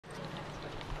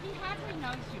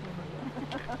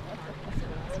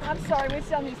I'm sorry, we've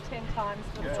done this 10 times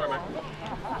before.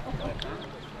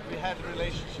 We had a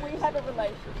relationship. We had a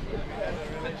relationship.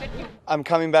 I'm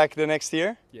coming back the next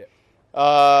year. Yeah.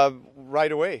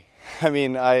 Right away. I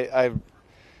mean, I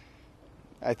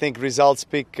think results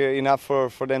speak enough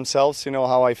for themselves. You know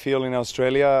how I feel in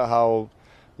Australia, how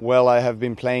well I have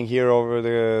been playing here over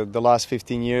the last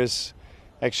 15 years.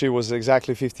 Actually, it was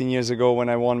exactly 15 years ago when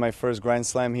I won my first Grand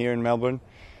Slam here in Melbourne.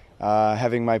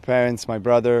 Having my parents, my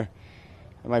brothers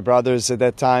at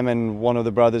that time, and one of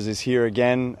the brothers is here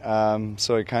again.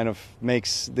 So it kind of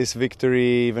makes this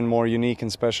victory even more unique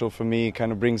and special for me. It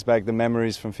kind of brings back the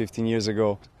memories from 15 years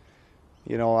ago.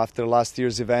 You know, after last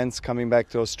year's events, coming back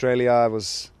to Australia, I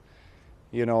was,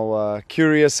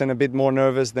 curious and a bit more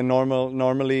nervous than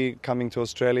normally coming to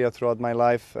Australia throughout my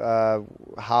life.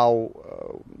 How,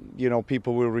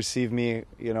 people will receive me,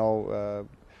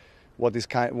 what is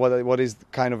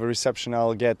kind of a reception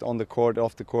I'll get on the court,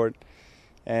 off the court.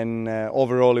 And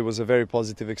overall, it was a very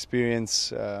positive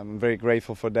experience. I'm very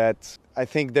grateful for that. I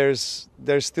think there's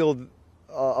still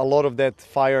a lot of that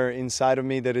fire inside of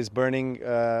me that is burning,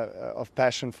 of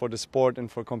passion for the sport and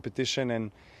for competition.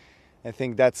 And I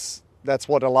think that's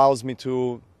what allows me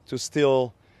to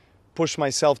still push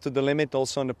myself to the limit,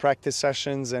 also in the practice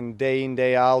sessions and day in,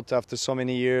 day out after so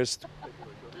many years.